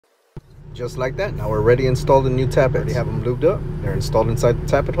Just like that, now we're ready to install the new tappets. Already have them lubed up. They're installed inside the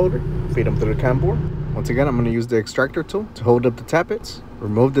tappet holder. Feed them through the cam board. Once again, I'm going to use the extractor tool to hold up the tappets.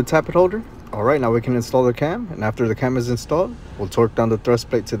 Remove the tappet holder. Alright, now we can install the cam, and after the cam is installed, we'll torque down the thrust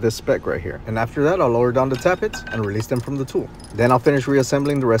plate to this spec right here. And after that, I'll lower down the tappets and release them from the tool. Then I'll finish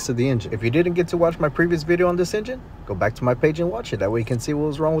reassembling the rest of the engine. If you didn't get to watch my previous video on this engine, go back to my page and watch it. That way you can see what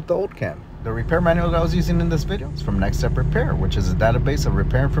was wrong with the old cam. The repair manual that I was using in this video is from Next Step Repair, which is a database of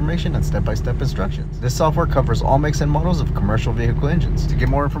repair information and step-by-step instructions. This software covers all makes and models of commercial vehicle engines. To get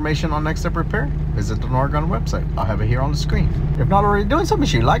more information on Next Step Repair, visit the Norgon website. I'll have it here on the screen. If not already doing so, make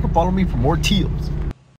sure you like and follow me for more teals.